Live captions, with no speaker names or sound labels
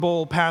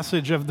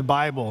passage of the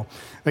Bible.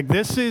 Like,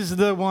 this is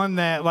the one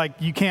that, like,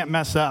 you can't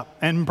mess up.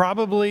 And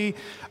probably,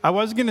 I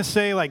was going to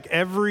say, like,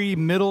 every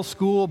middle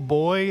school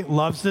boy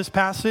loves this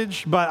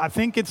passage, but I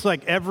think it's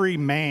like every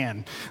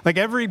man. Like,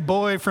 every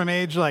boy from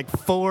age, like,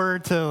 4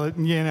 to,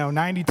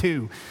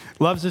 92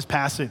 loves this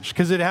passage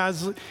because it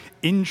has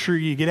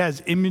intrigue, it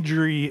has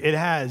imagery, it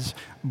has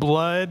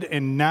blood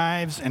and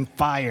knives and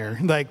fire.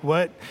 Like,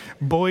 what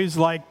boys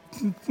like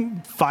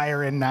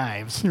fire and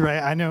knives,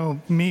 right? I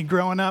know me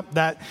growing up,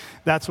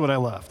 that's what I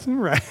loved,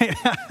 right?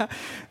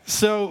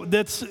 So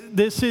this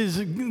is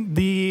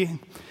the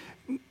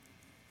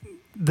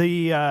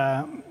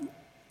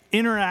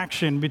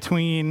interaction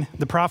between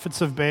the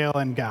prophets of Baal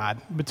and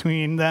God,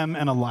 between them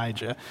and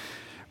Elijah.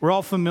 We're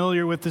all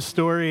familiar with this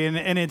story,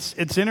 and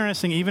it's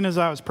interesting. Even as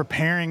I was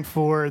preparing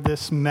for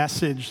this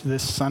message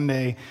this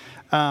Sunday,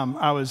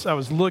 I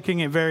was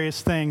looking at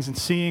various things and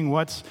seeing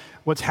what's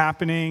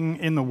happening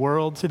in the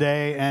world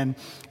today, and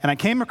I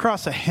came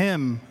across a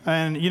hymn,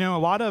 and a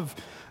lot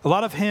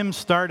of hymns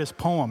start as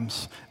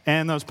poems,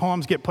 and those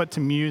poems get put to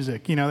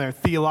music. They're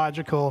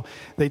theological.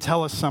 They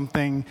tell us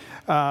something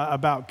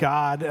about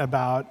God,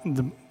 about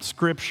the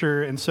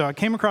Scripture. And so I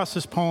came across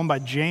this poem by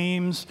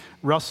James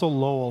Russell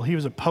Lowell. He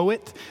was a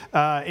poet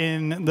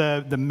in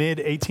the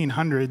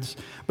mid-1800s.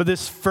 But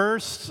this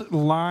first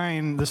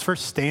line, this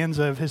first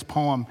stanza of his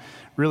poem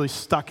really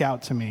stuck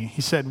out to me.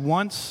 He said,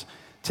 "Once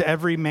to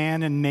every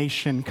man and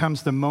nation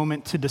comes the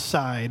moment to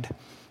decide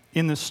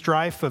in the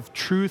strife of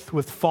truth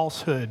with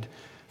falsehood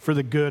for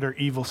the good or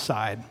evil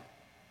side."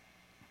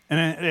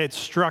 And it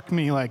struck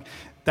me like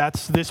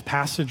that's this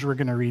passage we're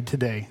going to read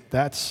today.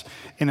 That's,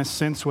 in a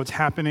sense, what's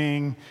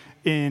happening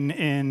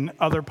in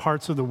other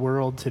parts of the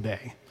world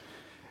today.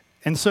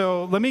 And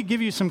so let me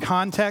give you some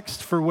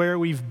context for where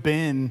we've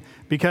been,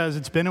 because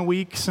it's been a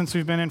week since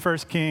we've been in 1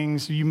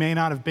 Kings. You may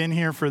not have been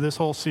here for this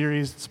whole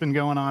series. It's been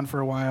going on for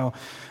a while.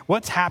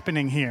 What's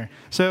happening here?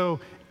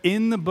 So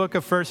in the book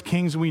of 1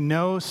 Kings, we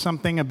know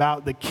something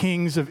about the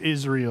kings of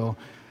Israel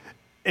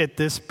at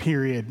this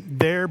period.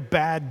 They're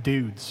bad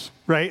dudes,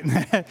 right?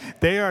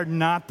 They are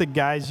not the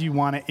guys you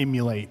want to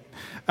emulate.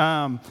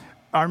 I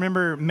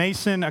remember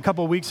Mason a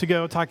couple of weeks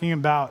ago talking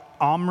about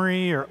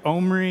Omri,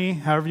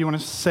 however you want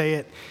to say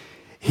it.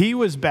 He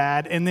was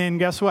bad, and then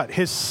guess what?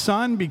 His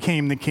son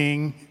became the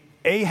king,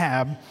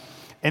 Ahab,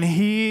 and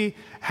he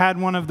had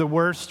one of the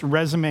worst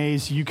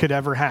resumes you could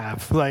ever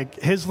have. Like,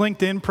 his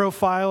LinkedIn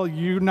profile,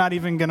 you're not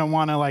even going to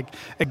want to,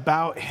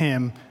 about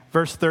him.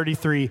 Verse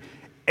 33,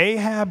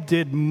 Ahab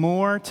did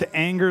more to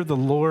anger the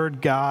Lord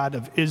God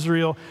of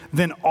Israel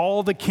than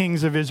all the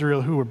kings of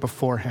Israel who were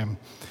before him.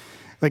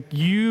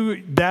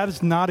 That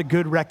is not a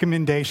good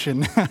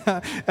recommendation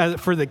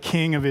for the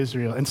king of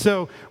Israel. And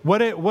so what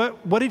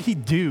did he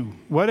do?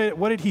 What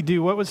did he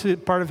do? What was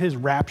part of his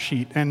rap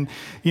sheet? And,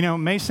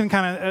 Mason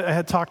kind of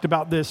had talked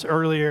about this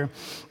earlier.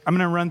 I'm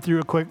going to run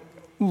through a quick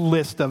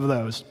list of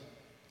those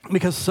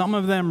because some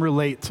of them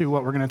relate to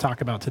what we're going to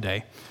talk about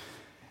today.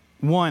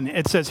 1,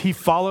 it says he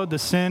followed the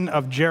sin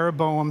of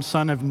Jeroboam,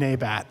 son of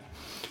Nebat.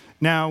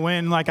 Now,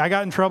 when I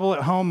got in trouble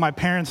at home, my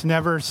parents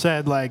never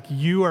said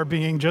you are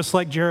being just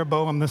like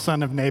Jeroboam, the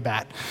son of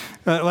Nebat.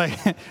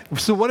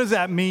 So what does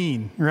that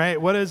mean, right?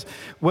 What is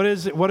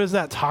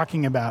that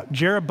talking about?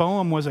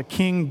 Jeroboam was a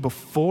king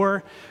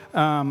before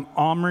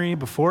Omri,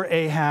 before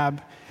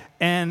Ahab,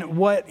 and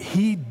what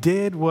he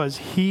did was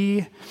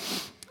he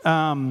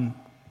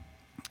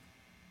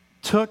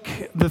took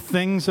the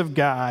things of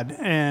God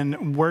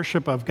and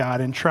worship of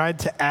God and tried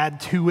to add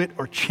to it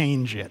or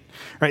change it,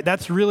 right?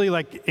 That's really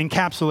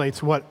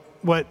encapsulates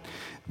what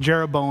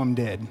Jeroboam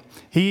did.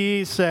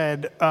 He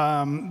said,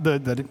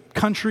 the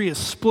country is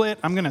split.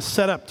 I'm going to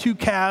set up 2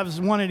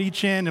 calves, one at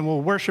each end, and we'll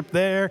worship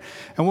there,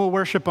 and we'll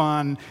worship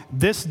on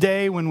this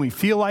day when we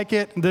feel like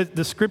it.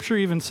 The scripture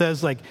even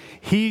says,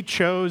 he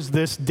chose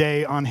this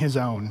day on his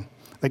own.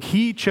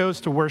 He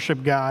chose to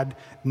worship God,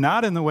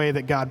 not in the way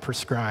that God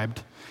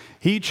prescribed.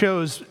 He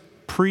chose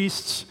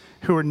priests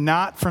who are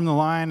not from the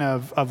line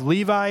of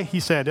Levi. He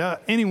said,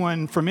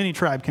 anyone from any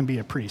tribe can be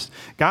a priest.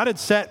 God had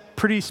set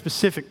pretty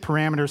specific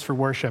parameters for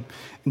worship,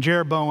 and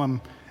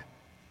Jeroboam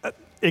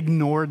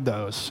ignored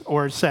those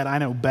or said, I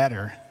know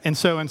better. And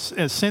so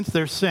since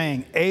they're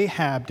saying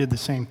Ahab did the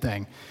same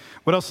thing,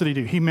 what else did he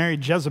do? He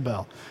married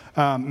Jezebel.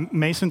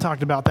 Mason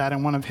talked about that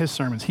in one of his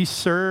sermons. He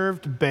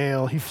served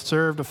Baal. He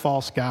served a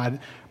false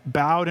god,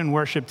 bowed and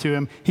worshiped to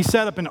him. He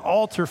set up an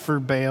altar for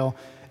Baal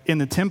in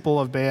the temple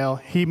of Baal.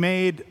 He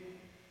made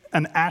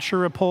an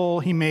Asherah pole.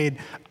 He made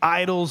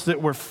idols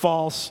that were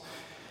false.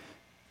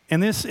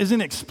 And this isn't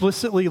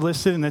explicitly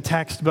listed in the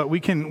text, but we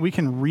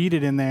can read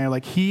it in there.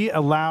 He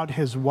allowed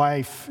his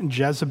wife,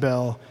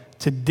 Jezebel,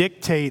 to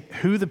dictate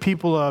who the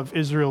people of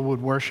Israel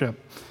would worship.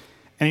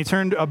 And he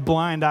turned a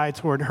blind eye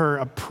toward her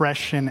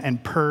oppression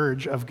and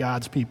purge of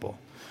God's people.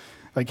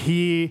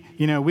 We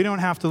don't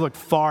have to look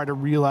far to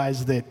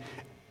realize that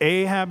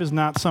Ahab is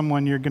not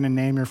someone you're going to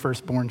name your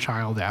firstborn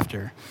child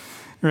after,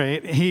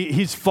 right?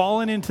 He's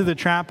fallen into the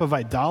trap of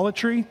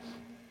idolatry,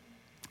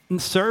 and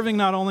serving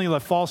not only the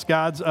false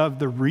gods of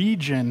the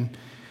region,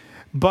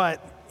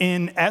 but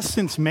in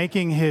essence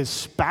making his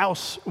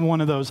spouse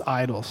one of those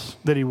idols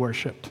that he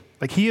worshiped.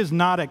 Like, he is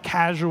not a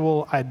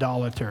casual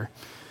idolater.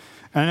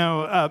 I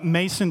know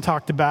Mason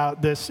talked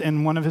about this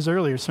in one of his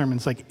earlier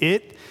sermons. Like,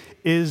 it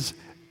is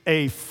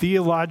a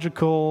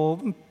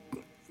theological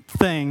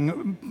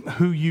thing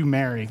who you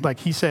marry. Like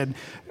he said,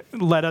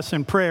 let us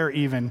in prayer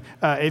even,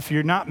 if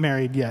you're not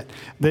married yet.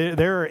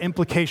 There are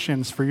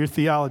implications for your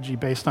theology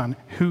based on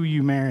who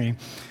you marry.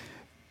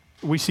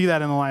 We see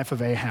that in the life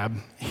of Ahab.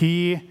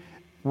 He,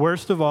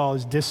 worst of all,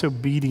 is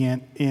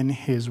disobedient in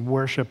his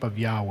worship of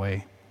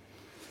Yahweh.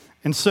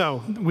 And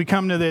so we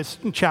come to this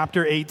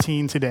chapter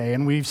 18 today,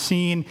 and we've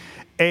seen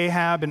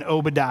Ahab and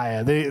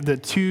Obadiah. The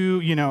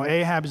two,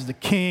 Ahab is the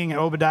king,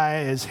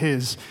 Obadiah is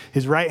his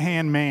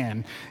right-hand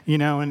man,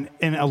 and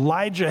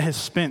Elijah has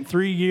spent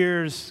 3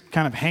 years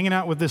kind of hanging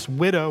out with this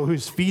widow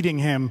who's feeding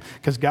him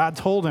because God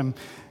told him,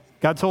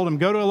 go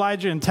to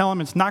Elijah and tell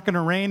him it's not going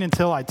to rain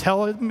until I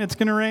tell him it's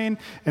going to rain.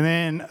 And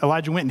then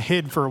Elijah went and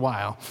hid for a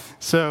while.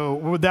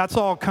 So that's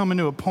all coming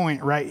to a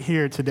point right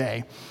here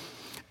today.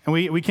 And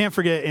we can't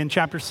forget in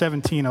chapter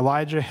 17,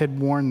 Elijah had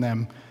warned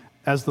them,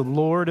 as the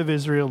Lord of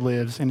Israel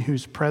lives, in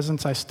whose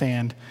presence I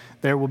stand,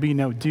 there will be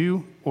no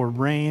dew or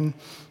rain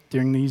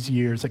during these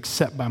years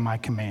except by my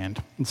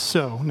command. And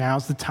so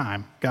now's the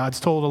time. God's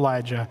told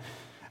Elijah,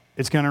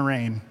 it's going to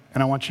rain,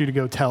 and I want you to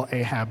go tell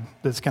Ahab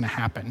that it's going to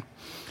happen.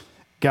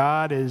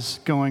 God is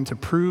going to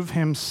prove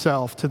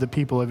himself to the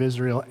people of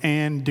Israel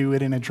and do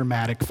it in a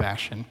dramatic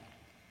fashion.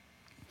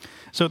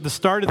 So at the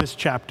start of this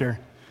chapter,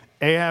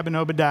 Ahab and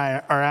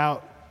Obadiah are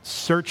out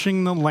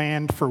searching the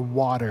land for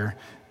water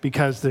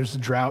because there's a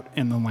drought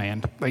in the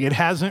land. Like, it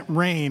hasn't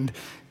rained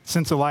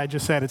since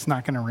Elijah said it's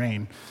not going to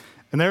rain.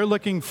 And they're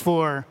looking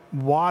for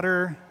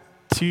water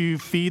to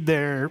feed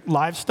their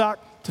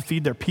livestock, to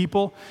feed their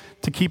people,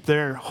 to keep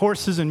their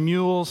horses and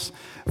mules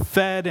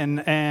fed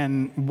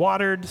and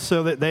watered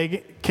so that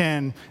they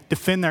can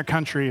defend their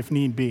country if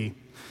need be.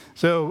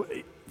 So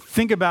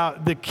think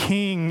about the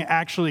king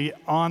actually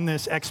on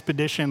this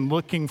expedition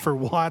looking for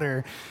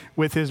water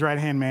with his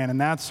right-hand man,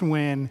 and that's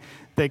when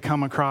they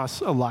come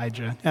across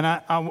Elijah. And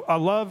I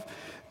love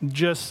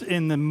just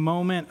in the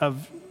moment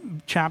of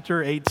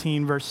chapter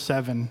 18, verse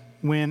 7,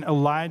 when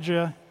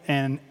Elijah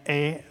and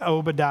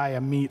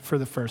Obadiah meet for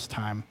the first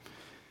time.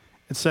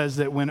 It says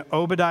that when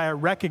Obadiah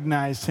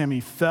recognized him, he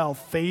fell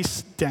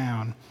face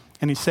down,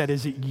 and he said,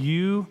 "Is it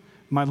you,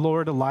 my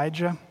Lord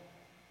Elijah?"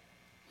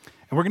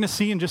 And we're going to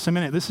see in just a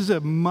minute, this is a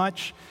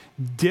much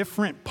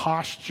different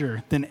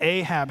posture than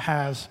Ahab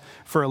has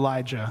for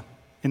Elijah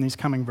in these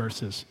coming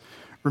verses.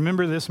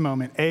 Remember this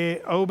moment,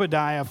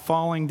 Obadiah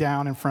falling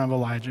down in front of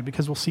Elijah,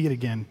 because we'll see it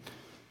again.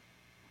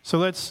 So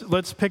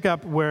let's pick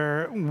up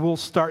where we'll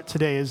start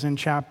today, is in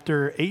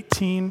chapter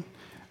 18,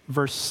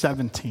 verse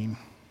 17.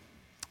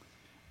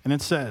 And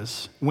it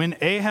says, when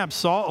Ahab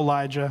saw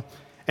Elijah,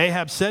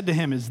 Ahab said to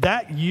him, "Is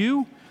that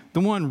you,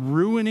 the one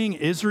ruining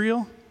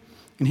Israel?"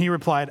 And he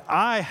replied,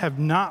 "I have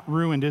not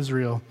ruined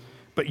Israel,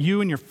 but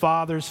you and your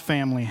father's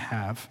family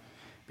have,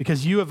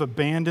 because you have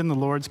abandoned the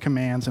Lord's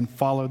commands and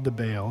followed the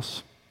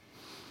Baals."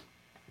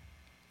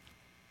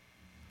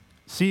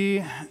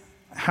 See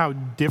how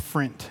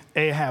different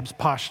Ahab's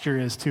posture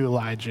is to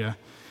Elijah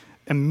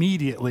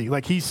immediately.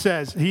 Like he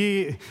says,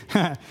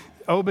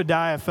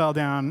 Obadiah fell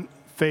down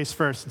face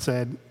first and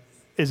said,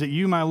 "Is it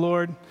you, my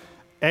Lord?"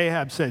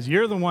 Ahab says,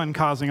 "You're the one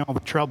causing all the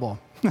trouble,"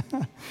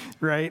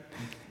 right?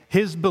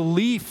 His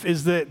belief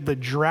is that the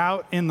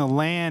drought in the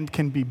land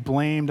can be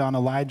blamed on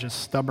Elijah's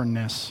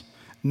stubbornness,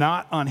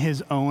 not on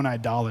his own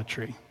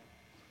idolatry.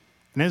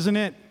 And isn't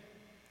it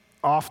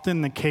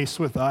often the case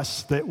with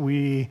us that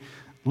we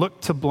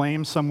look to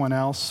blame someone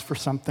else for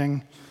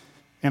something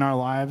in our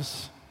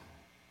lives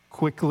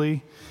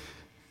quickly?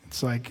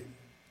 It's like,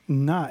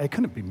 nah, it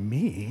couldn't be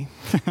me,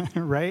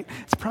 right?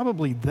 It's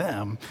probably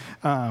them.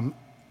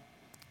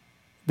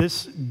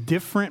 This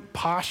different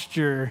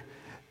posture.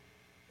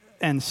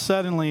 And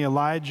suddenly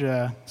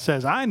Elijah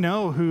says, "I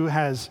know who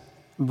has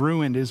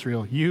ruined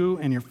Israel, you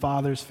and your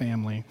father's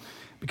family,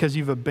 because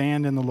you've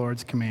abandoned the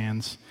Lord's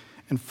commands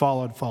and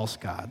followed false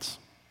gods."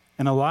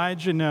 And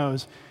Elijah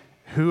knows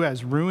who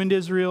has ruined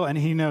Israel, and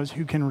he knows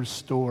who can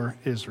restore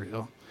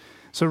Israel.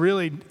 So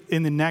really,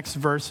 in the next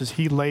verses,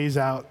 he lays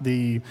out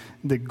the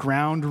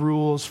ground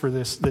rules for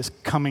this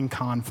coming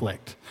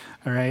conflict,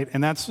 all right?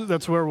 And that's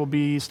where we'll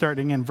be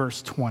starting in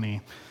verse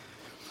 20.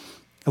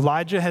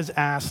 Elijah has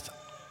asked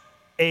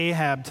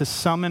Ahab to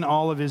summon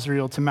all of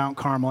Israel to Mount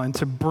Carmel and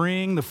to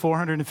bring the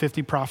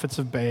 450 prophets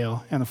of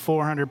Baal and the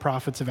 400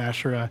 prophets of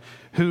Asherah,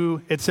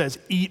 who, it says,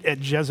 eat at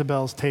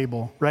Jezebel's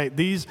table, right?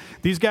 These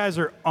guys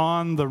are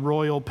on the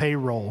royal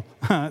payroll.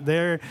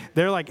 They're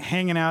like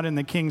hanging out in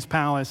the king's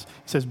palace.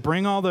 He says,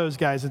 bring all those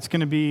guys. It's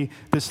going to be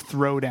this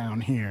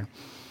throwdown here.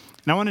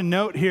 And I want to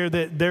note here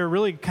that there are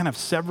really kind of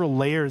several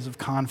layers of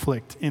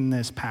conflict in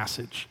this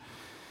passage.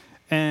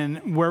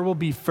 And where we'll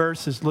be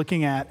first is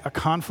looking at a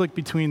conflict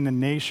between the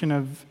nation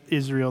of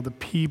Israel, the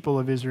people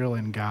of Israel,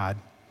 and God.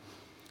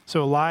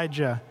 So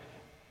Elijah,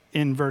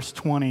 in verse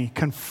 20,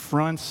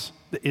 confronts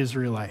the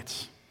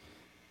Israelites.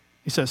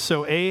 He says,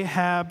 so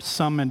Ahab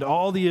summoned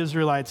all the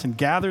Israelites and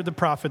gathered the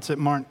prophets at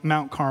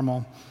Mount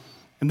Carmel.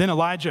 And then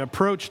Elijah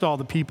approached all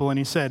the people and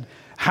he said,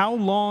 how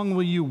long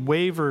will you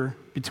waver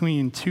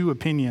between two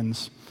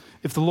opinions?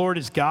 If the Lord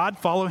is God,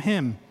 follow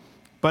him.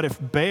 But if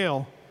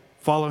Baal,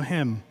 follow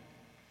him.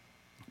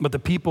 But the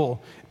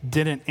people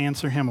didn't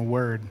answer him a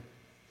word.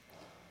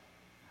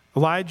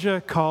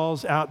 Elijah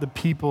calls out the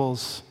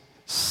people's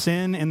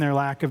sin in their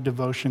lack of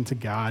devotion to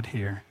God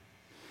here.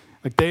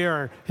 Like they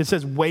are, it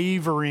says,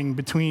 wavering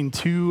between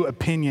two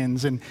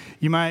opinions. And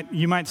you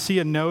might see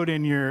a note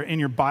in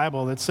your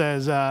Bible that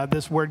says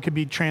this word could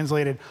be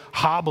translated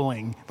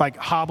hobbling, like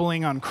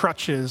hobbling on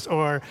crutches,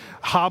 or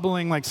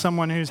hobbling like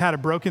someone who's had a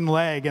broken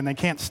leg and they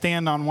can't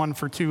stand on one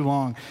for too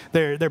long.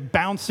 They're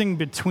bouncing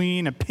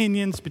between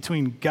opinions,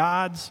 between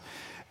gods,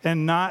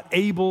 and not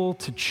able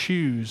to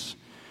choose,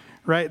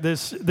 right?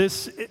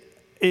 This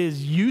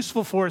is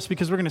useful for us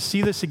because we're going to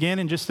see this again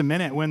in just a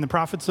minute. When the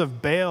prophets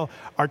of Baal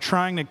are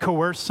trying to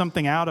coerce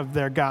something out of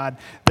their God,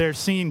 they're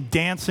seen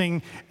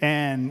dancing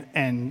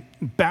and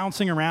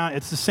bouncing around.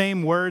 It's the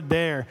same word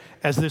there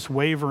as this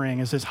wavering,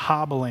 as this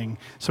hobbling.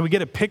 So we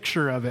get a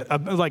picture of it,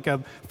 like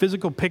a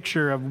physical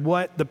picture of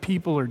what the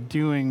people are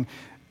doing,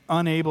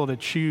 unable to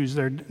choose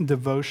their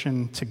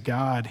devotion to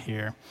God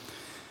here.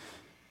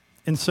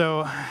 And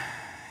so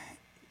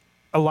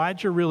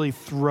Elijah really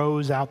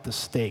throws out the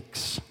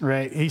stakes,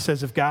 right? He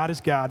says, if God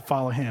is God,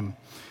 follow him.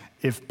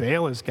 If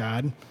Baal is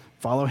God,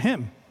 follow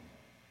him.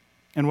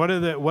 And what do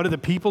the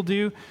people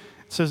do? It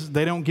says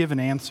they don't give an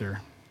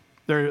answer.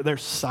 They're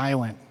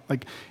silent.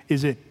 Like,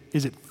 is it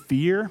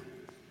fear?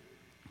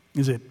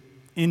 Is it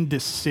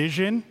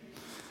indecision?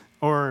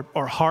 Or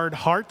hard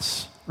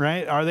hearts,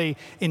 right? Are they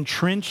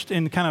entrenched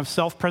in kind of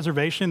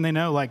self-preservation? They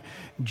know, like,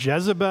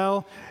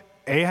 Jezebel,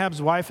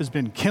 Ahab's wife, has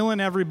been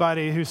killing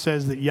everybody who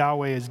says that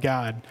Yahweh is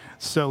God.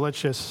 So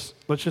let's just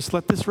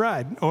let this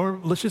ride, or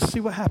let's just see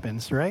what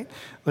happens, right?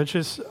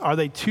 Are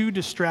they too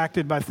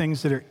distracted by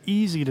things that are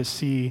easy to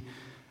see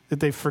that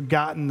they've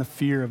forgotten the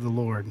fear of the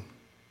Lord?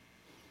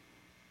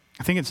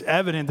 I think it's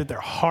evident that their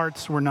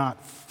hearts were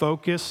not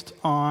focused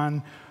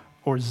on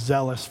or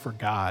zealous for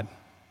God.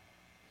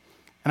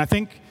 And I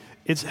think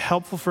it's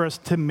helpful for us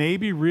to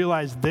maybe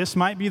realize this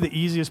might be the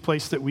easiest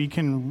place that we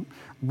can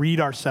read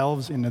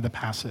ourselves into the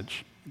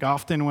passage. Like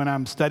often when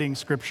I'm studying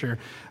scripture,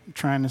 I'm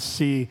trying to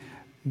see,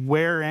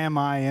 where am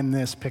I in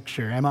this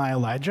picture? Am I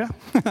Elijah?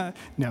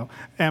 No.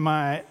 Am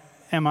I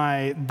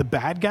the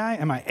bad guy?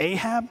 Am I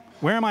Ahab?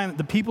 Where am I?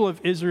 The people of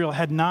Israel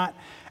had not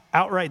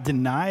outright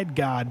denied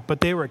God,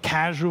 but they were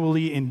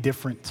casually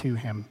indifferent to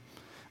him.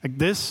 Like,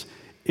 this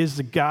is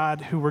the God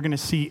who we're going to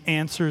see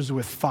answers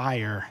with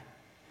fire,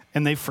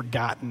 and they've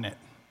forgotten it.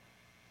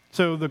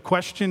 So the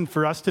question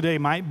for us today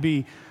might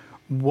be,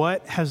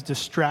 what has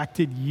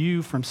distracted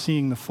you from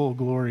seeing the full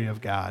glory of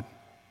God?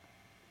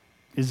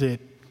 Is it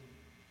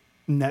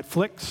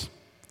Netflix?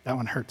 That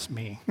one hurts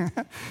me.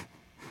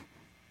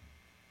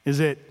 Is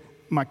it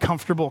my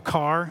comfortable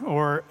car,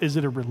 or is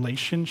it a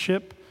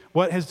relationship?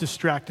 What has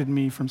distracted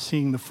me from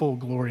seeing the full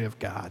glory of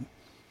God?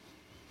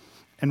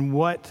 And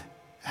what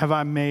have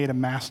I made a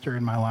master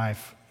in my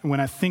life? When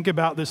I think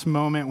about this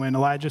moment when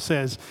Elijah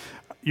says,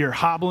 you're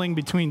hobbling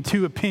between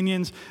two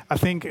opinions, I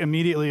think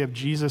immediately of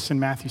Jesus in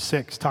Matthew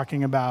 6,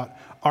 talking about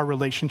our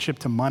relationship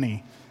to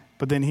money.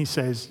 But then he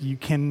says, you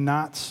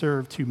cannot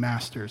serve two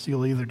masters.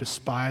 You'll either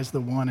despise the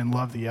one and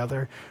love the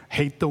other,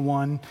 hate the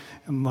one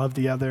and love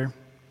the other.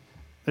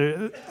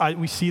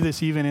 We see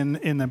this even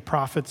in the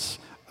prophets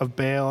of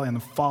Baal and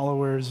the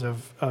followers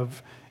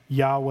of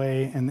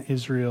Yahweh and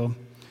Israel.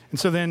 And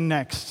so then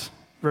next,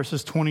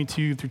 verses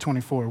 22 through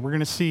 24, we're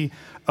going to see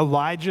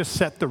Elijah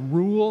set the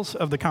rules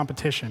of the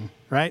competition,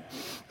 right?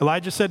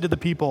 Elijah said to the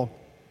people,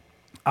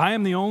 I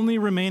am the only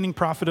remaining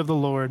prophet of the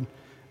Lord,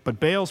 but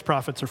Baal's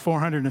prophets are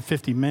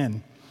 450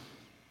 men.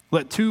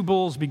 Let 2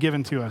 bulls be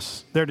given to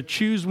us. They're to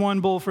choose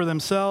 1 bull for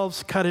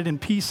themselves, cut it in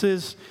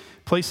pieces,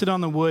 place it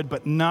on the wood,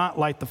 but not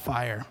light the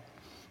fire.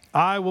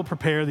 I will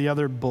prepare the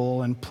other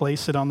bull and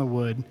place it on the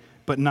wood,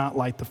 but not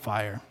light the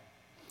fire.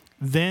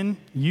 Then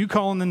you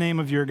call in the name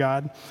of your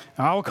God,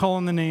 and I will call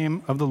in the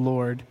name of the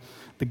Lord,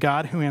 the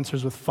God who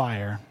answers with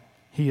fire.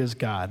 He is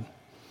God.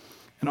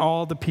 And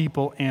all the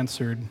people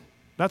answered,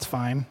 that's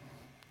fine.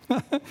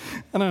 I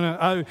don't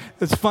know.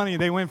 It's funny.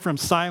 They went from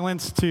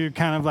silence to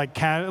kind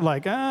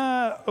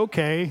of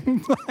okay.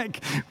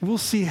 Like, we'll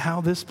see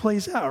how this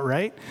plays out,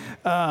 right?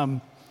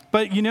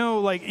 But,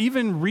 like,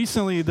 even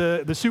recently,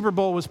 the Super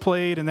Bowl was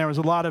played, and there was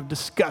a lot of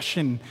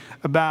discussion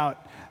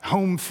about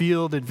home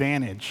field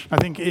advantage. I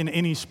think in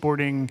any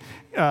sporting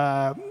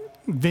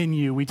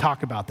venue, we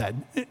talk about that.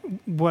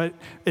 What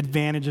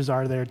advantages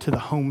are there to the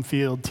home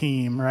field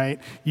team, right?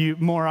 You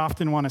more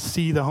often want to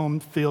see the home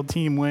field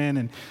team win.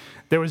 And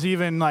there was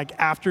even, like,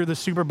 after the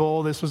Super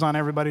Bowl, this was on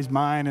everybody's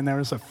mind, and there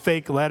was a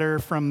fake letter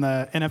from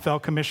the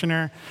NFL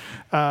commissioner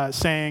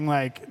saying,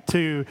 like,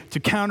 to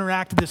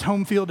counteract this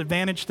home field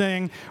advantage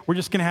thing, we're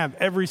just going to have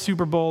every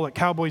Super Bowl at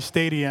Cowboy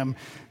Stadium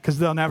because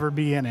they'll never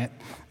be in it.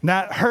 And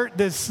that hurt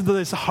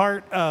this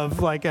heart of,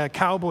 like, a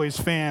Cowboys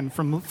fan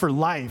for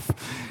life.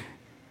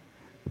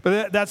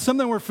 But that's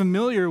something we're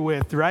familiar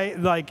with, right?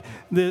 Like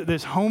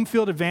this home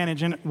field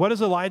advantage. And what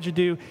does Elijah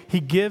do? He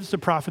gives the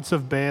prophets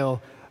of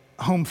Baal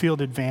home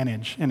field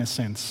advantage in a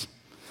sense.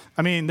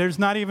 I mean, there's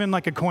not even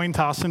like a coin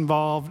toss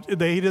involved.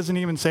 He doesn't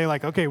even say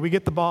like, okay, we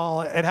get the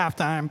ball at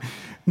halftime.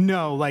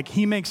 No, like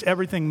he makes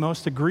everything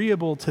most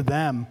agreeable to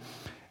them.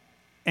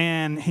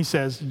 And he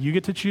says, you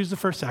get to choose the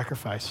first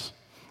sacrifice.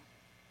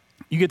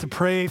 You get to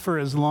pray for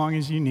as long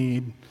as you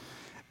need.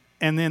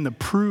 And then the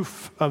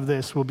proof of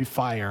this will be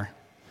fire.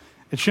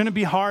 It shouldn't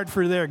be hard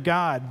for their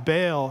God,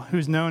 Baal,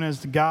 who's known as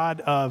the God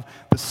of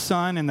the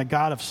sun and the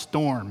God of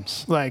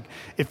storms. Like,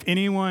 if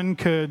anyone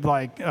could,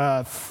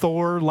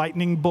 Thor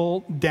lightning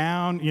bolt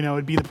down,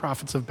 it'd be the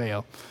prophets of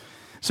Baal.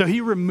 So he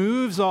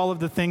removes all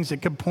of the things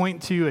that could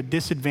point to a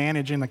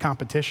disadvantage in the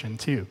competition,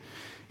 too.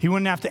 He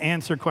wouldn't have to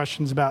answer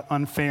questions about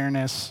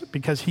unfairness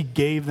because he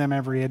gave them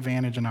every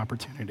advantage and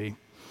opportunity.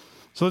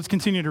 So let's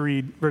continue to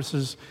read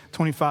verses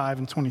 25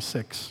 and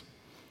 26.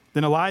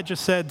 Then Elijah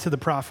said to the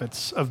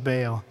prophets of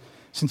Baal,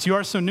 since you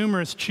are so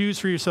numerous, choose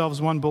for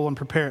yourselves one bull and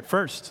prepare it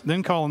first.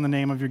 Then call on the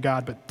name of your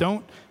God, but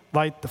don't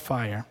light the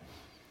fire.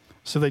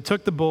 So they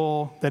took the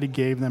bull that he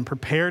gave them,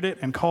 prepared it,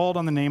 and called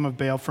on the name of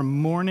Baal from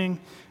morning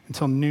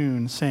until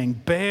noon,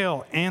 saying,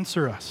 Baal,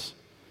 answer us.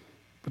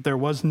 But there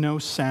was no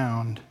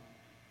sound.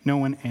 No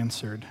one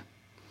answered.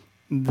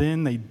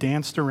 Then they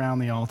danced around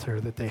the altar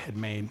that they had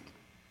made.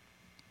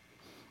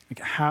 Like,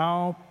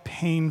 how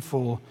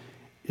painful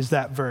is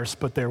that verse?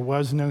 But there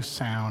was no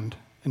sound,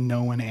 and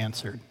no one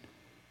answered.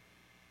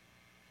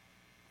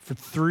 For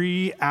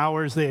 3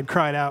 hours, they had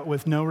cried out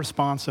with no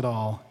response at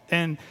all.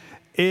 And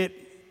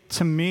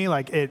to me,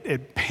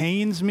 it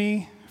pains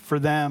me for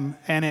them,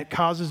 and it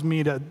causes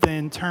me to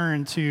then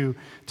turn to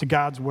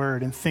God's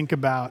word and think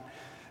about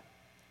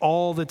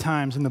all the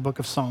times in the book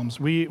of Psalms.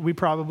 We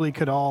probably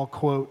could all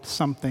quote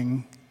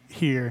something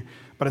here,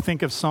 but I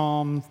think of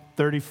Psalm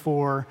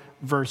 34,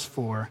 verse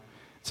 4.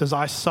 It says,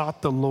 I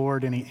sought the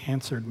Lord, and he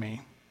answered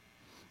me.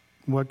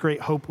 What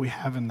great hope we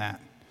have in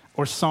that.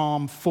 Or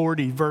Psalm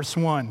 40, verse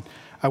 1.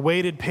 I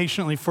waited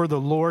patiently for the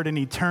Lord, and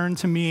he turned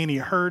to me, and he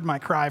heard my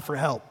cry for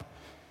help.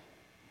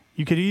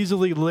 You could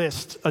easily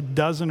list a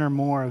dozen or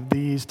more of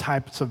these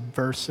types of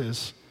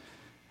verses,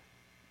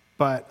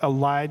 but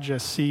Elijah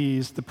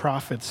sees the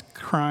prophets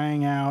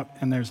crying out,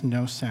 and there's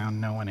no sound,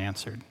 no one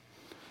answered.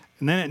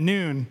 And then at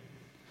noon,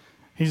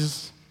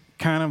 he's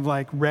kind of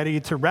like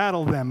ready to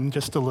rattle them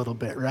just a little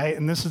bit, right?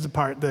 And this is the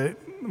part that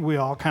we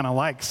all kind of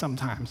like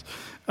sometimes.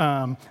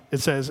 It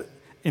says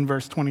in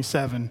verse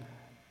 27,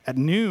 at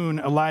noon,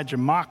 Elijah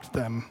mocked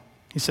them.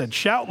 He said,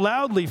 shout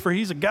loudly, for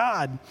he's a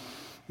god.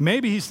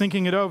 Maybe he's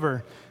thinking it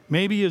over.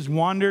 Maybe he has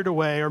wandered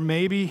away, or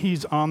maybe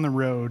he's on the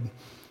road.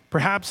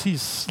 Perhaps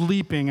he's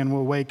sleeping and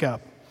will wake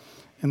up.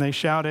 And they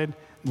shouted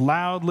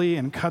loudly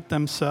and cut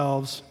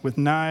themselves with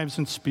knives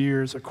and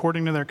spears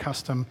according to their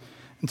custom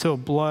until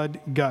blood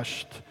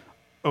gushed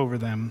over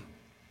them.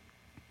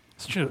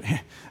 It's true.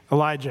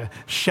 Elijah,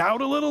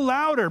 shout a little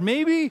louder.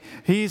 Maybe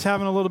he's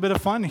having a little bit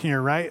of fun here,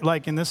 right?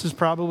 And this is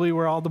probably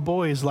where all the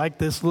boys like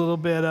this little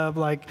bit of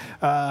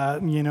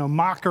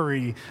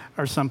mockery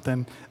or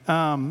something.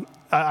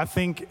 I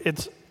think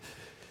it's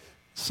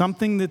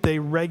something that they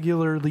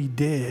regularly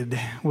did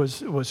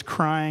was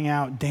crying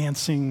out,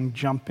 dancing,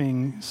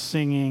 jumping,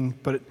 singing.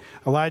 But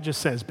Elijah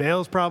says,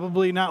 Baal's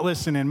probably not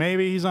listening.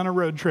 Maybe he's on a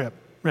road trip.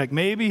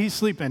 Maybe he's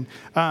sleeping.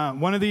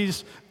 One of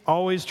these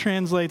always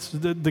translates,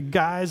 the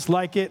guys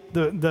like it,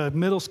 the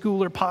middle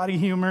schooler potty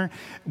humor.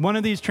 One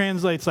of these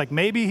translates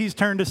maybe he's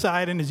turned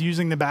aside and is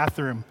using the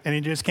bathroom and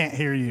he just can't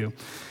hear you,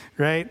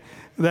 right?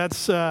 That's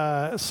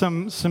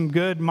some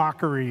good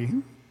mockery.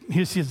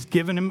 He's just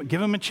give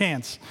him a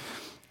chance.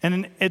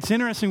 And it's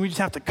interesting, we just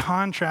have to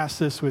contrast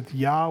this with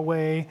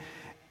Yahweh,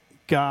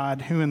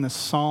 God, who in the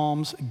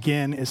Psalms,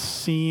 again, is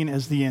seen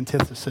as the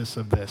antithesis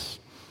of this.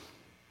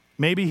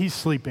 Maybe he's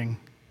sleeping.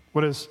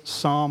 What does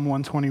Psalm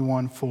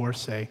 121:4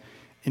 say?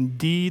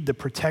 Indeed, the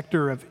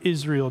protector of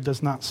Israel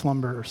does not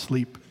slumber or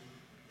sleep.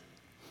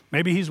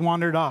 Maybe he's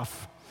wandered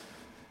off.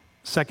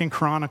 2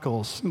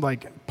 Chronicles,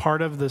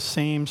 part of the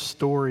same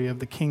story of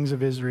the kings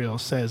of Israel,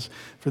 says,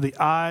 for the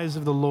eyes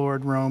of the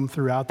Lord roam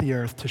throughout the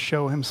earth to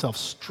show himself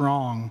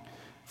strong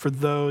for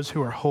those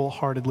who are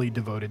wholeheartedly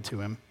devoted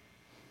to him.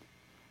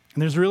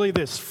 And there's really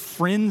this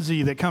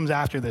frenzy that comes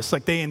after this.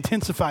 They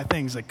intensify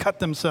things, they cut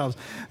themselves.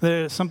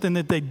 There's something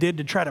that they did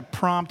to try to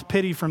prompt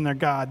pity from their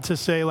God, to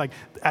say,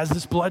 as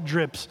this blood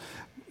drips,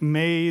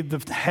 may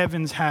the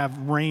heavens have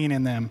rain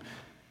in them.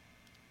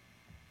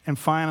 And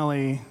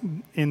finally,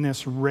 in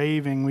this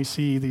raving, we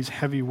see these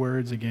heavy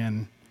words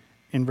again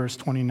in verse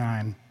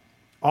 29.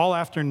 All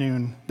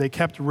afternoon, they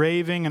kept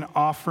raving and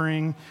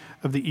offering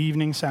of the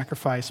evening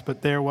sacrifice,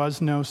 but there was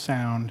no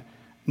sound.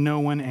 No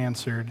one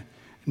answered.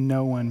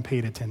 No one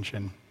paid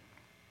attention.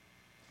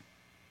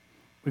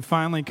 We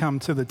finally come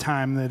to the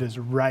time that is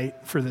right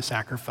for the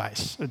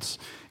sacrifice. It's,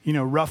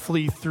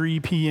 roughly 3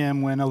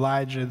 p.m. when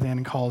Elijah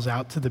then calls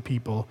out to the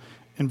people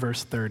in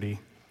verse 30.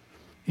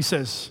 He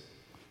says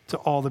to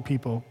all the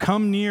people,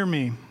 come near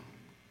me.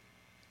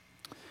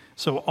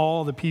 So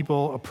all the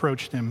people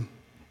approached him.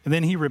 And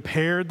then he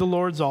repaired the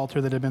Lord's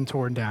altar that had been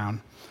torn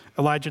down.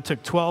 Elijah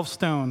took 12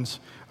 stones,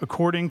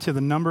 according to the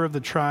number of the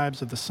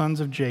tribes of the sons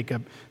of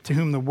Jacob, to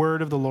whom the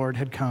word of the Lord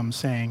had come,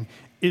 saying,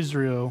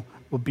 Israel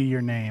will be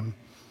your name.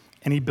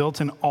 And he built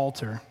an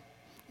altar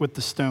with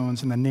the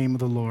stones in the name of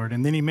the Lord.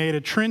 And then he made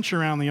a trench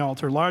around the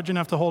altar, large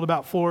enough to hold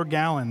about 4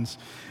 gallons.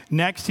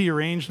 Next, he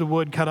arranged the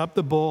wood, cut up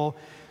the bull,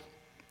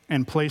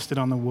 and placed it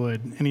on the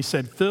wood. And he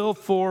said, fill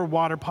 4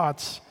 water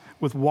pots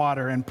with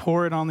water and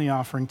pour it on the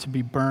offering to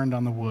be burned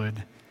on the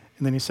wood.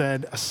 And then he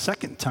said, a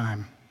second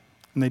time.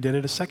 And they did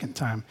it a second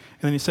time.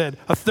 And then he said,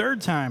 a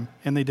third time.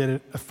 And they did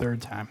it a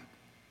third time.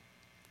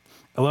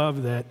 I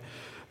love that.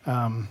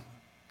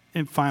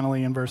 And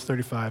finally, in verse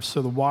 35,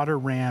 so the water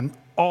ran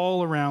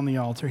all around the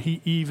altar.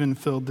 He even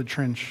filled the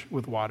trench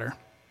with water.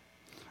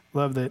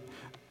 Love that.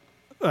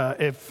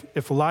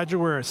 If Elijah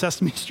were a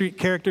Sesame Street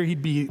character,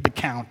 he'd be the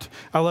count.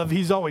 I love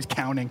he's always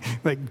counting.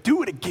 Like,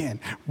 do it again.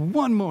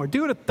 One more.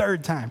 Do it a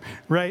third time,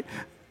 right?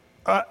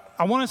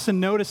 I want us to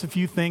notice a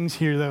few things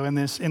here, though, in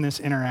this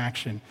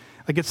interaction.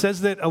 Like it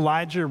says that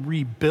Elijah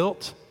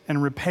rebuilt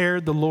and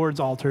repaired the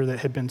Lord's altar that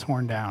had been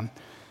torn down.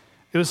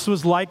 This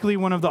was likely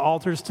one of the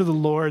altars to the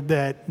Lord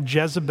that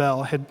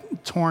Jezebel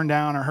had torn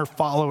down, or her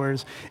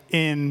followers,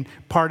 in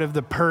part of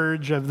the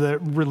purge of the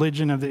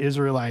religion of the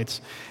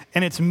Israelites.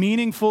 And it's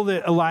meaningful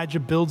that Elijah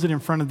builds it in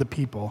front of the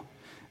people.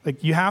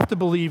 Like, you have to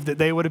believe that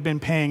they would have been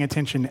paying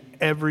attention to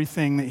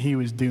everything that he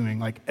was doing,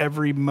 like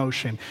every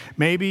motion.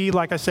 Maybe,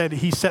 like I said,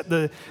 he set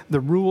the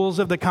rules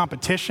of the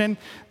competition.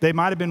 They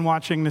might have been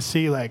watching to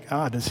see, like,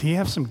 oh, does he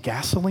have some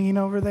gasoline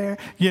over there?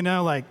 You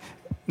know, like,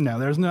 no,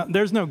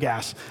 there's no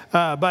gas.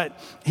 But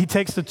he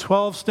takes the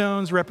 12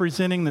 stones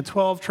representing the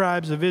 12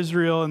 tribes of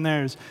Israel, and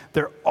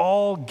they're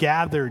all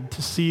gathered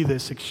to see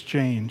this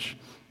exchange.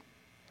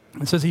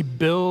 It says he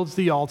builds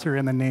the altar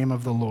in the name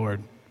of the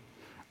Lord.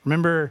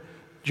 Remember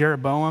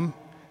Jeroboam,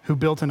 who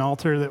built an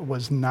altar that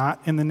was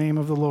not in the name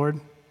of the Lord?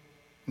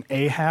 And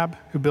Ahab,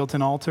 who built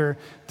an altar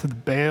to the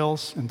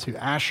Baals and to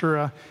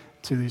Asherah,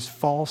 to these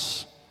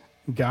false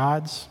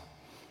gods.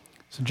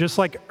 So just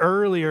like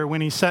earlier when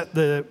he set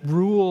the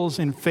rules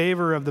in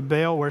favor of the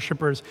Baal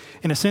worshipers,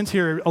 in a sense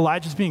here,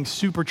 Elijah's being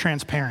super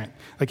transparent.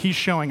 Like he's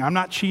showing, I'm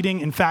not cheating.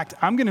 In fact,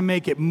 I'm going to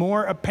make it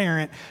more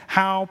apparent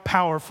how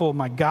powerful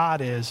my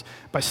God is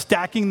by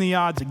stacking the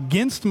odds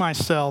against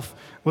myself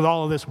with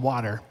all of this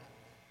water.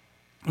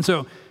 And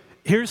so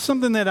here's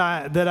something that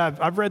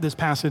I've read this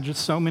passage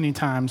so many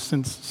times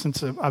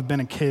since I've been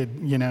a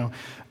kid, you know,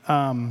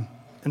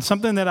 and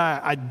something that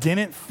I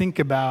didn't think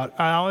about.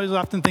 I always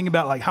often think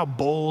about like how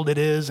bold it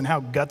is and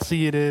how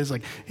gutsy it is.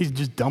 Like he's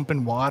just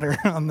dumping water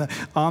on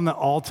the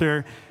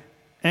altar,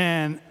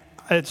 and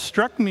it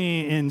struck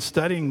me in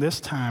studying this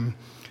time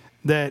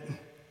that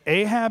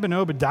Ahab and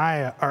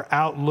Obadiah are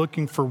out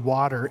looking for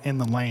water in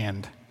the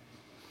land.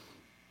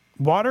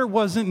 Water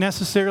wasn't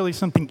necessarily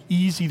something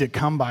easy to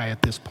come by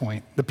at this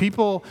point. The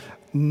people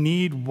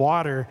need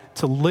water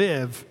to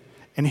live.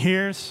 And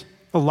here's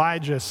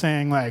Elijah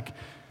saying, like,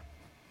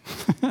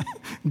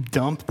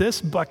 dump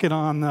this bucket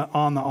on the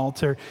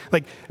altar.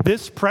 Like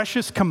this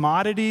precious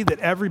commodity that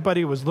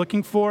everybody was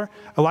looking for,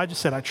 Elijah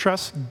said, I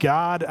trust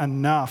God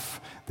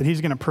enough that he's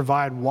going to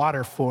provide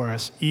water for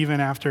us even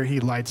after he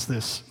lights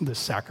this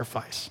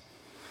sacrifice.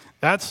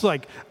 That's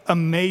like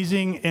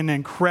amazing and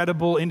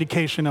incredible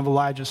indication of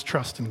Elijah's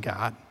trust in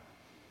God.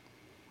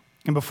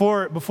 And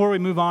before we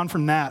move on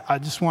from that, I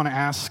just want to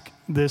ask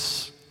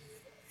this,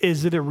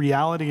 is it a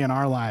reality in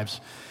our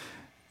lives?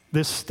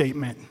 This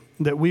statement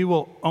that we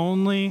will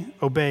only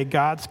obey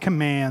God's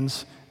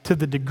commands to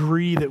the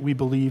degree that we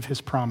believe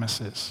his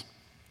promises.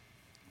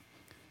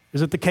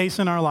 Is it the case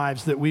in our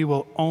lives that we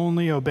will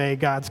only obey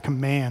God's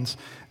commands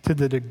to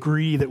the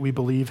degree that we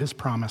believe his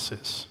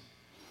promises?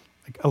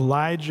 Like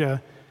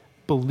Elijah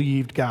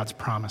believed God's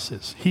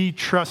promises. He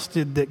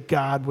trusted that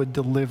God would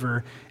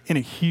deliver in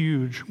a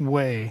huge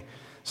way.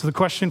 So the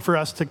question for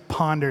us to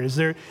ponder, is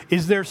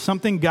there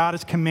something God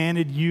has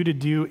commanded you to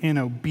do in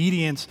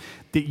obedience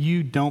that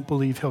you don't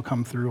believe he'll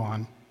come through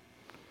on?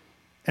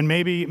 And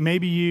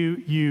maybe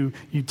you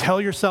tell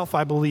yourself,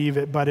 I believe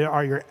it, but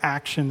are your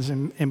actions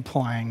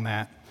implying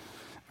that?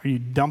 Are you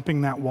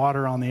dumping that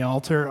water on the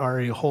altar, or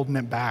are you holding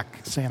it back,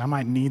 saying, I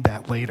might need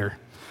that later?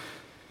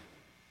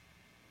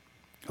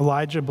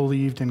 Elijah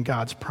believed in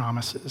God's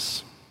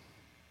promises.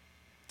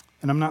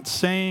 And I'm not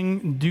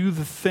saying do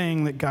the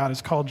thing that God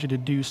has called you to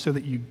do so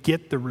that you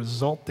get the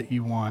result that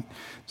you want. I'm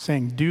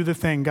saying do the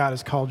thing God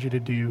has called you to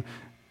do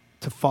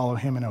to follow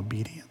him in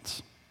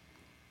obedience.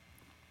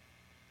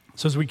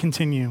 So as we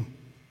continue,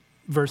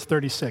 verse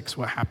 36,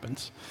 what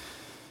happens?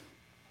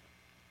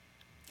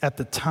 At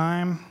the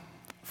time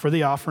for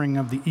the offering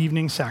of the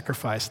evening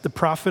sacrifice, the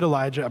prophet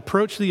Elijah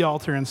approached the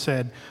altar and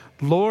said,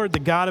 Lord, the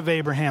God of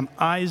Abraham,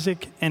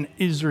 Isaac, and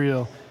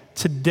Israel,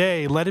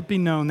 today let it be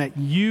known that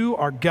you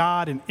are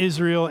God in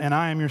Israel, and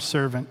I am your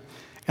servant,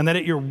 and that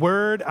at your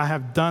word I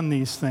have done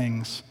these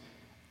things.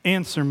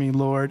 Answer me,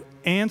 Lord.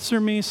 Answer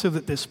me so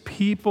that this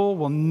people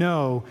will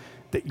know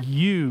that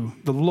you,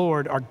 the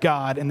Lord, are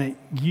God, and that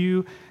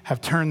you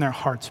have turned their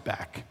hearts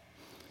back.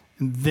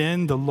 And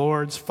then the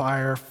Lord's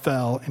fire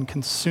fell and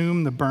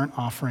consumed the burnt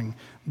offering,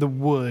 the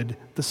wood,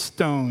 the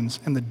stones,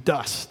 and the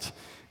dust.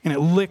 And it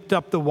licked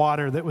up the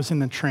water that was in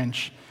the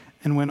trench.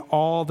 And when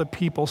all the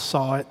people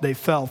saw it, they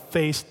fell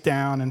face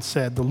down and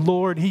said, "The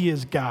Lord, he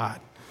is God.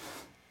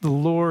 The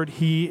Lord,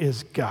 he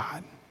is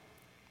God."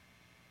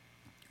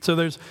 So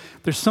there's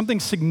something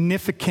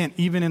significant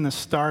even in the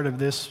start of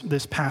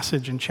this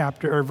passage in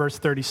chapter or verse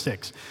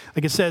 36.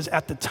 Like it says,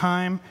 at the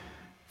time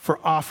for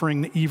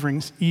offering the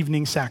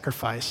evening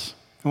sacrifice.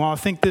 And while I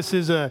think this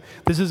is a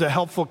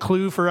helpful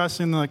clue for us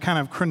in the kind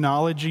of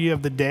chronology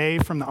of the day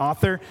from the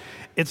author,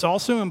 it's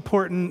also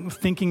important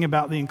thinking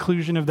about the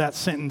inclusion of that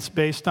sentence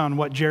based on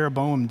what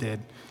Jeroboam did.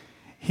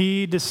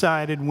 He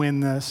decided when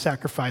the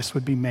sacrifice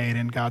would be made,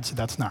 and God said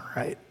that's not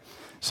right.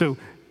 So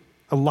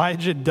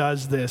Elijah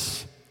does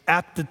this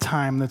at the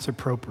time that's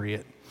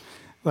appropriate.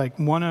 Like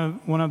one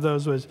of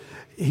those was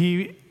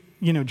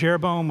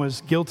Jeroboam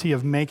was guilty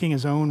of making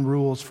his own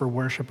rules for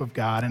worship of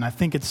God. And I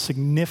think it's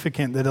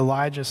significant that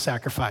Elijah's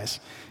sacrifice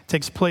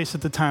takes place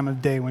at the time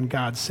of day when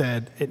God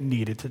said it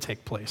needed to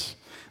take place.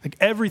 Like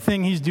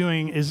everything he's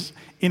doing is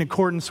in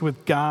accordance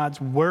with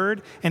God's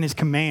word and his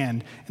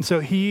command. And so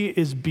he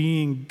is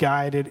being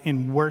guided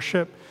in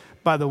worship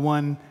by the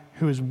one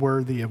who is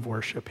worthy of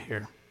worship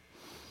here.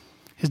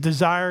 His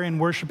desire in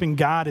worshiping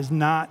God is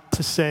not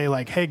to say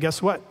like, hey,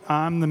 guess what?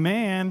 I'm the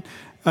man.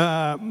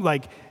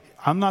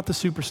 I'm not the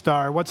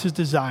superstar. What's his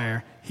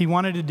desire? He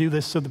wanted to do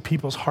this so the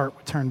people's heart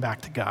would turn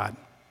back to God.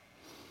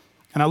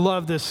 And I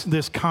love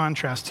this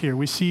contrast here.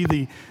 We see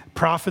the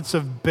prophets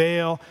of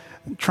Baal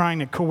trying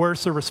to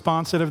coerce a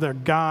response out of their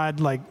God,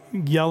 like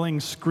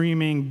yelling,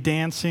 screaming,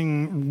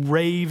 dancing,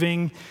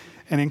 raving.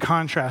 And in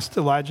contrast,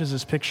 Elijah's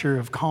this picture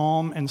of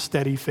calm and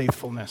steady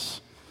faithfulness.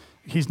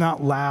 He's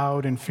not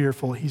loud and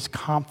fearful. He's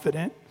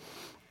confident.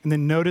 And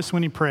then notice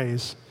when he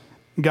prays,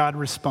 God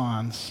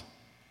responds.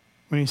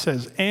 When he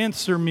says,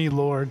 "Answer me,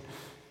 Lord."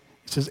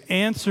 He says,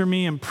 "Answer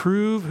me and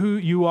prove who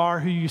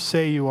you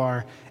say you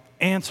are.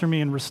 Answer me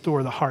and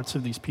restore the hearts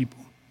of these people."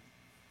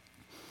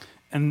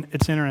 And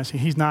it's interesting.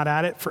 He's not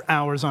at it for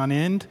hours on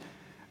end,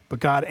 but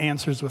God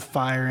answers with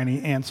fire, and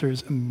he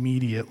answers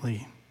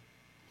immediately.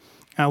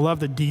 And I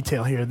love the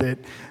detail here that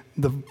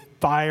the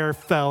fire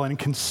fell and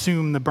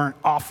consumed the burnt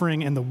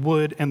offering and the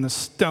wood and the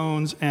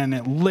stones, and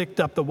it licked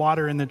up the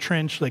water in the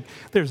trench. Like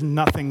there's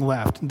nothing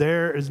left.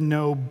 There is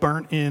no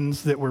burnt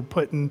ends that we're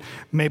putting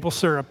maple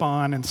syrup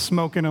on and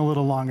smoking a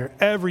little longer.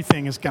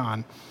 Everything is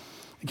gone.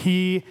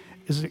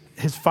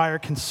 His fire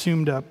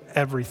consumed up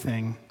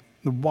everything.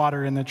 The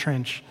water in the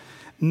trench,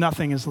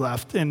 nothing is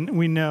left. And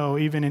we know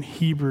even in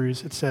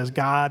Hebrews it says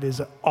God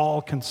is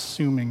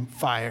all-consuming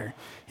fire.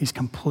 He's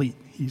complete.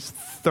 He's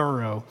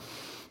thorough.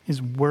 He's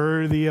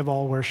worthy of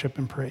all worship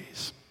and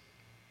praise.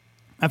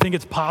 I think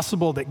it's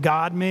possible that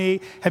God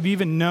may have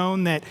even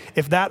known that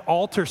if that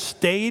altar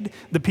stayed,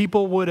 the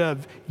people would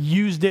have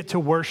used it to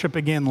worship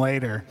again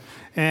later.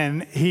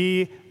 And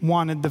he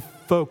wanted the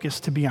focus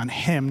to be on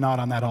him, not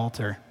on that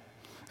altar.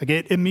 Like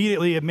it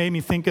made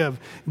me think of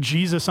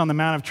Jesus on the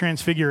Mount of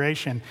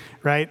Transfiguration,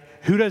 right?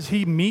 Who does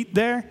he meet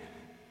there?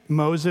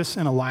 Moses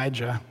and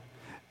Elijah.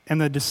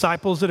 And the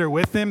disciples that are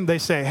with him, they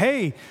say,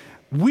 "Hey,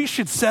 we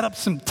should set up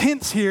some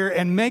tents here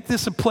and make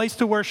this a place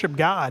to worship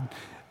God."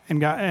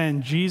 And God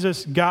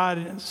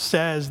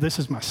says, "This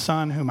is my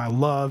son whom I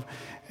love."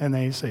 And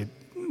they say,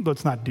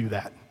 "Let's not do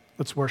that.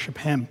 Let's worship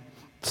him."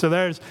 So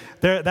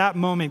that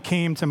moment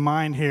came to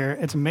mind here.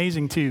 It's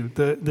amazing too,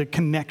 the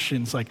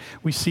connections. Like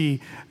we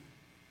see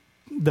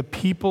the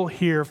people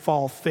here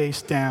fall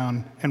face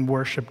down and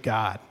worship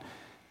God.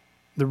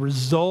 The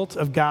result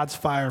of God's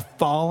fire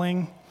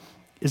falling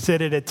is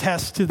that it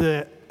attests to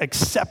the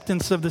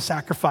acceptance of the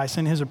sacrifice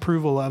and his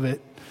approval of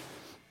it.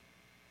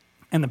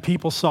 And the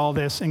people saw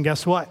this, and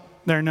guess what?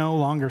 They're no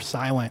longer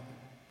silent.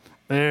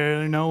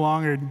 They no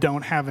longer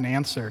don't have an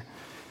answer.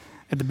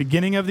 At the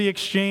beginning of the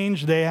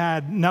exchange, they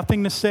had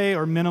nothing to say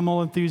or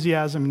minimal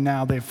enthusiasm.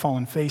 Now they've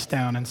fallen face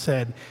down and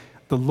said,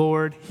 "The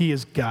Lord, he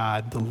is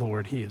God. The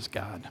Lord, he is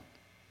God."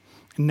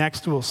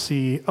 Next, we'll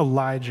see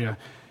Elijah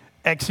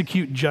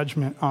execute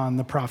judgment on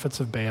the prophets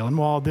of Baal. And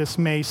while this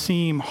may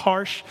seem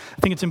harsh, I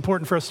think it's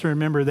important for us to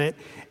remember that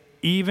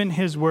even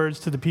his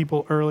words to the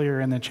people earlier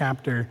in the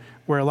chapter,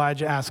 where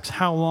Elijah asks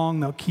how long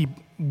they'll keep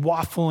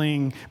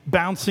waffling,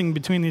 bouncing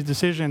between these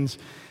decisions,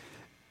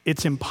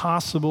 it's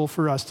impossible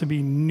for us to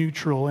be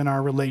neutral in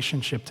our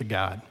relationship to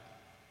God.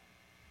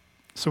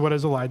 So what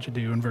does Elijah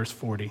do in verse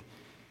 40?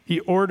 He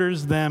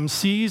orders them,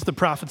 "Seize the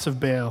prophets of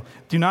Baal.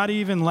 Do not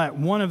even let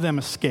one of them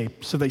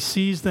escape." So they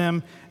seized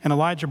them, and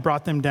Elijah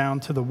brought them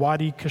down to the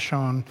Wadi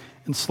Kishon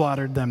and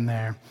slaughtered them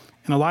there.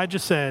 And Elijah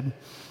said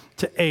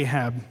to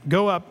Ahab,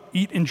 "Go up,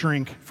 eat and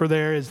drink, for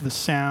there is the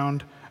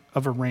sound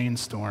of a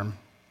rainstorm."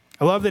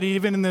 I love that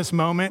even in this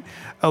moment,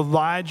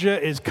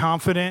 Elijah is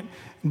confident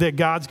that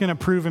God's going to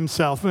prove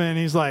himself. And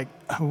he's like,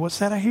 "Oh, what's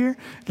that I hear?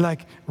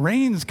 Like,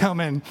 rain's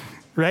coming,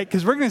 right?"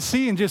 Because we're going to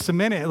see in just a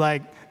minute,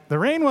 like, the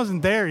rain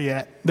wasn't there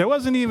yet. There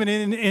wasn't even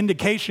an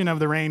indication of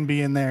the rain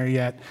being there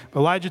yet.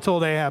 But Elijah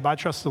told Ahab, "I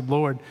trust the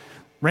Lord.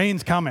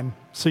 Rain's coming.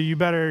 so you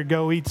better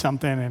go eat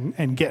something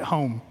and get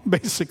home,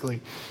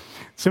 basically.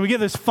 So we get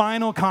this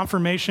final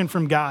confirmation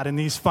from God in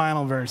these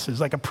final verses,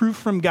 like a proof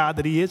from God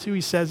that he is who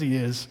he says he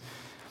is.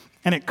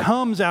 And it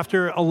comes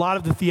after a lot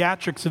of the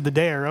theatrics of the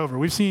day are over.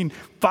 We've seen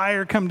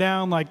fire come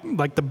down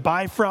like the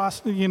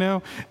Bifrost,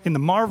 in the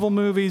Marvel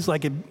movies,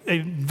 like it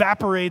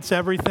evaporates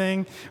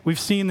everything. We've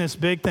seen this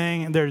big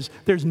thing, and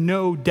there's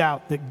no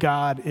doubt that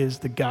God is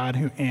the God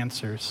who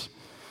answers.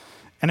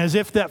 And as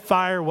if that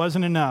fire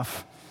wasn't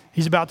enough,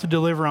 he's about to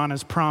deliver on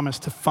his promise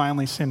to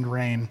finally send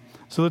rain.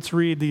 So let's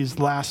read these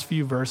last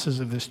few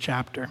verses of this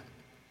chapter.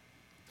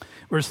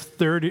 Verse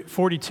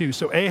 42,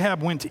 so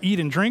Ahab went to eat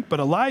and drink, but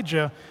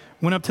Elijah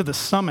went up to the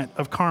summit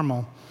of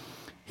Carmel.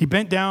 He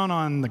bent down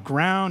on the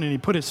ground and he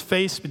put his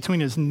face between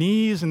his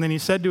knees, and then he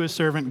said to his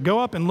servant, go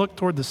up and look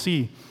toward the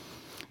sea.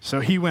 So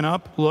he went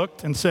up,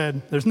 looked, and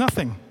said, there's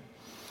nothing.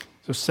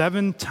 So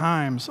 7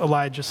 times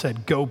Elijah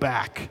said, go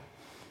back.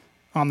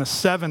 On the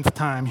 7th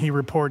time he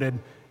reported,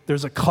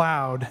 there's a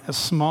cloud as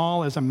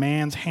small as a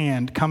man's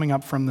hand coming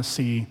up from the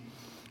sea.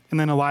 And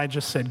then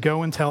Elijah said,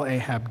 go and tell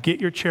Ahab, get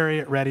your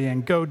chariot ready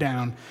and go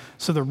down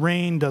so the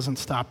rain doesn't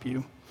stop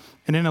you.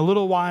 And in a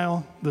little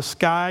while, the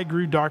sky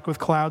grew dark with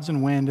clouds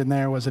and wind, and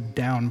there was a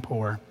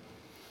downpour.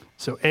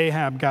 So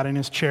Ahab got in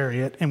his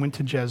chariot and went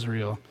to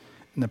Jezreel.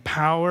 And the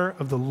power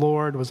of the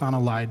Lord was on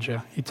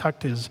Elijah. He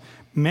tucked his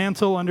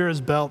mantle under his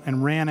belt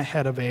and ran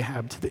ahead of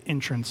Ahab to the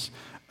entrance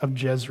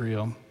of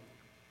Jezreel.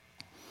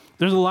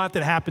 There's a lot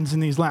that happens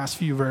in these last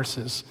few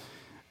verses.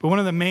 But one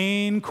of the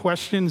main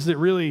questions that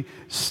really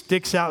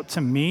sticks out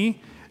to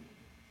me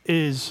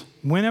is,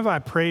 when have I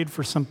prayed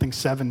for something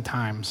 7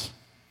 times?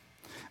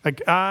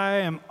 Like, I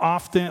am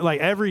often, like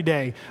every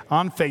day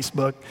on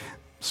Facebook,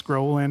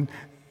 scrolling,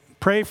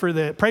 pray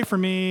for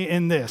me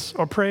in this,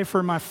 or pray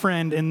for my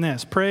friend in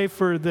this, pray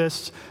for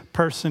this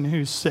person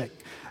who's sick.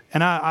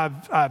 And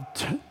I've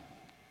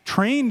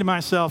trained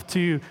myself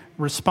to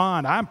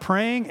respond. I'm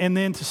praying and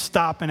then to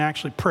stop and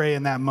actually pray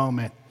in that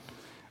moment.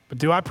 But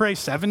do I pray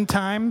 7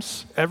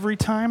 times every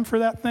time for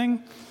that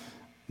thing?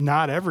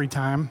 Not every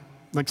time.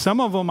 Like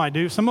some of them I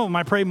do. Some of them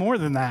I pray more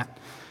than that.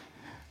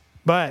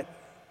 But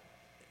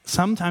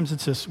sometimes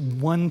it's this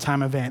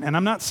one-time event. And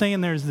I'm not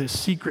saying there's this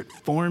secret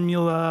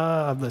formula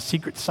of the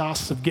secret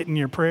sauce of getting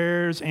your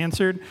prayers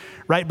answered,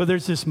 right? But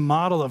there's this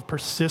model of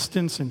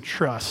persistence and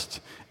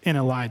trust in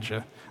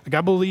Elijah. Like,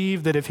 I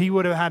believe that if he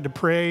would have had to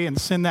pray and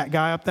send that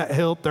guy up that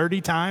hill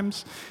 30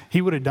 times, he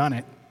would have done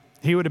it.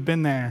 He would have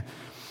been there.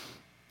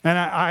 And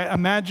I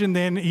imagine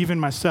then even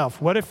myself,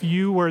 what if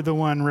you were the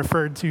one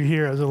referred to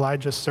here as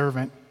Elijah's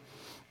servant?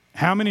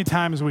 How many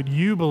times would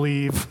you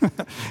believe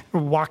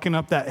walking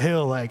up that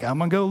hill like, I'm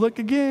going to go look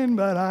again,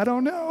 but I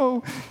don't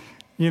know,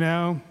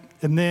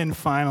 And then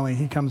finally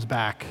he comes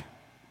back.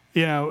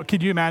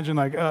 Could you imagine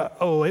like,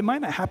 it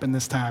might not happen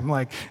this time.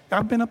 Like,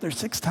 I've been up there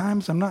 6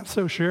 times. I'm not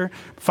so sure.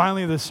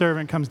 Finally, the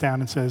servant comes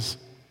down and says,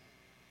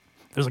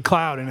 there's a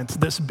cloud and it's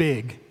this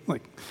big.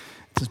 Like,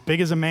 it's as big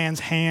as a man's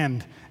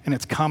hand and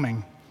it's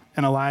coming.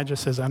 And Elijah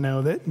says, I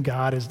know that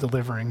God is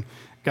delivering.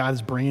 God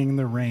is bringing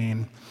the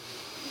rain.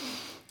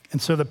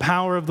 And so the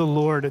power of the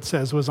Lord, it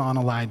says, was on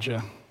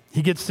Elijah.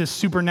 He gets this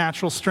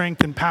supernatural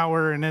strength and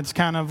power, and it's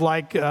kind of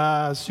like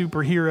a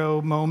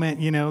superhero moment,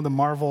 the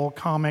Marvel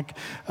comic.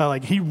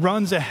 Like, he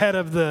runs ahead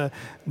of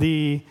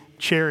the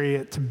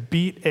chariot to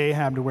beat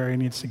Ahab to where he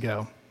needs to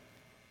go.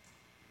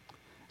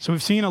 So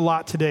we've seen a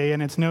lot today,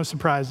 and it's no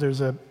surprise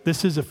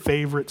this is a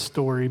favorite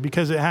story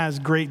because it has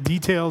great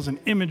details and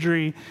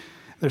imagery.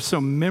 They're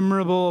so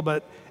memorable,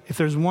 but if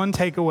there's one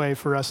takeaway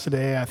for us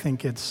today, I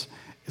think it's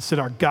that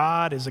our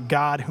God is a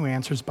God who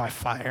answers by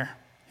fire.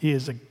 He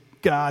is a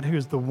God who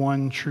is the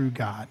one true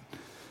God.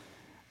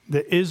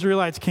 The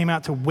Israelites came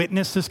out to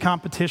witness this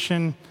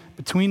competition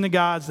between the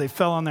gods. They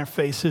fell on their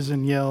faces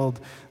and yelled,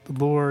 "The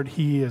Lord,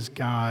 He is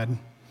God."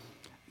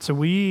 So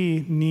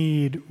we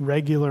need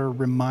regular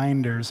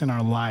reminders in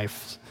our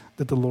lives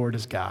that the Lord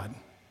is God.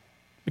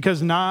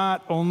 Because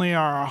not only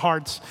are our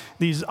hearts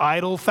these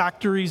idol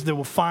factories that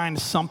will find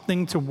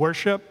something to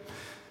worship,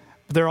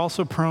 but they're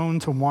also prone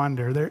to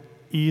wander. They're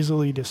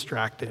easily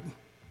distracted.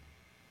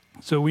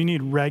 So we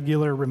need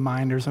regular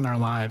reminders in our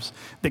lives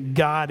that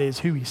God is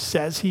who He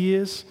says He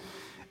is.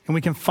 And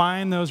we can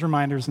find those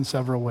reminders in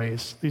several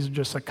ways. These are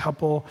just a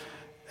couple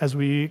as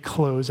we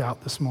close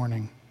out this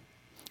morning.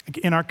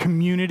 In our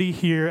community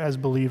here as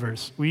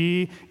believers,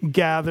 we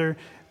gather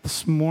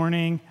this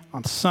morning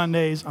on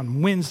Sundays,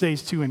 on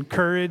Wednesdays to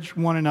encourage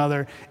one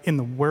another in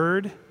the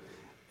Word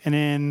and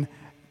in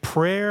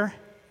prayer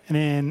and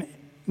in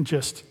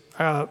just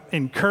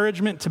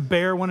encouragement to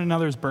bear one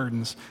another's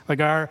burdens. Like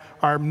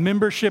our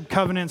membership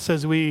covenant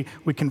says we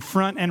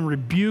confront and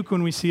rebuke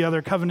when we see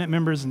other covenant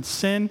members in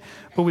sin,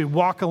 but we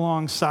walk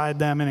alongside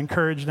them and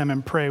encourage them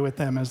and pray with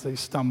them as they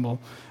stumble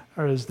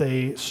or as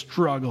they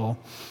struggle.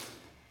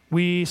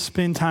 We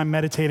spend time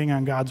meditating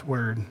on God's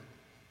Word,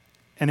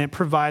 and it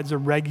provides a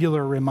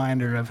regular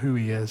reminder of who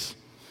He is.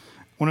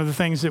 One of the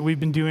things that we've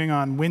been doing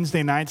on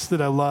Wednesday nights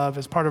that I love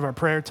as part of our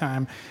prayer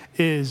time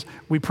is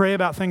we pray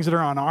about things that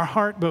are on our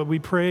heart, but we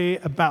pray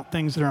about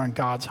things that are on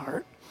God's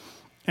heart.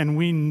 And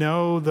we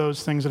know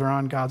those things that are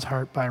on God's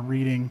heart by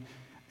reading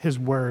his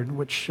word,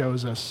 which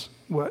shows us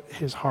what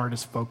his heart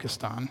is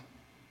focused on.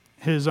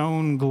 His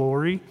own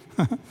glory,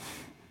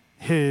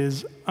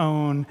 his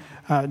own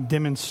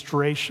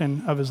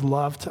demonstration of his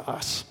love to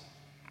us.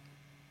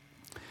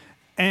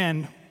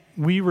 And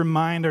we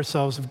remind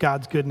ourselves of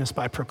God's goodness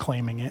by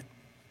proclaiming it,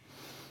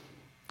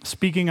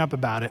 speaking up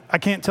about it. I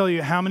can't tell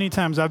you how many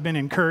times I've been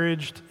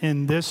encouraged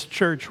in this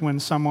church when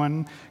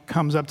someone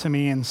comes up to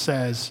me and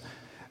says,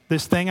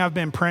 this thing I've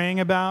been praying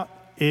about,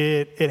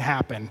 it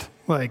happened.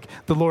 Like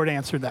the Lord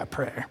answered that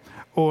prayer.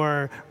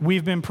 Or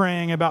we've been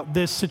praying about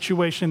this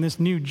situation, this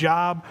new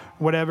job,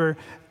 whatever.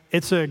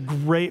 It's a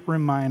great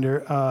reminder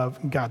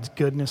of God's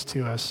goodness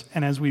to us.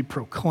 And as we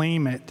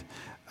proclaim it,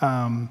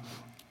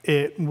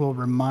 it will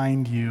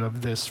remind you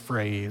of this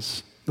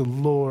phrase, the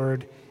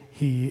Lord,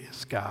 he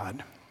is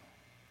God.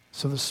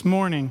 So this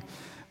morning,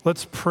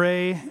 let's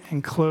pray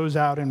and close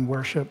out in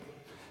worship.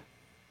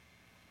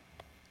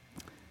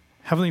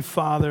 Heavenly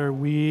Father,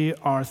 we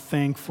are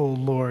thankful,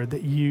 Lord,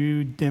 that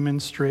you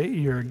demonstrate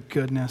your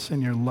goodness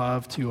and your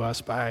love to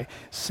us by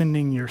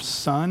sending your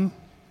Son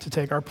to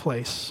take our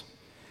place,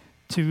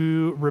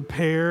 to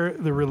repair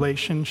the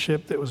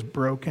relationship that was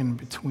broken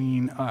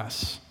between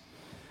us.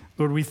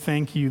 Lord, we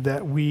thank you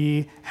that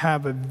we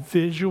have a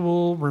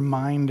visual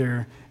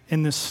reminder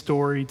in this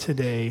story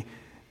today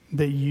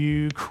that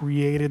you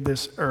created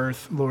this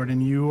earth, Lord,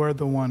 and you are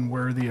the one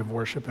worthy of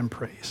worship and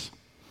praise.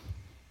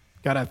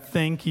 God, I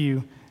thank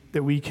you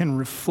that we can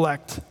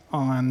reflect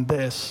on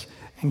this.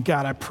 And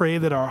God, I pray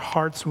that our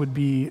hearts would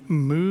be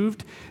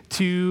moved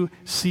to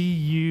see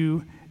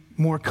you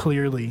more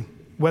clearly,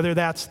 whether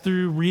that's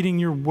through reading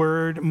your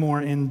word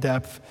more in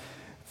depth,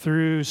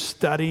 through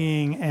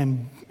studying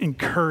and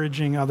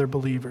encouraging other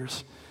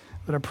believers.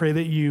 But I pray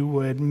that you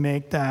would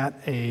make that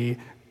a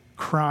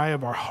cry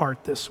of our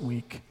heart this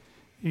week.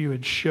 You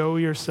would show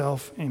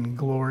yourself in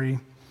glory,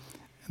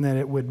 and that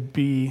it would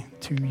be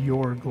to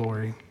your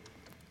glory.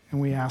 And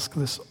we ask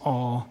this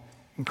all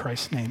in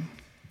Christ's name.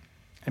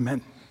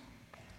 Amen.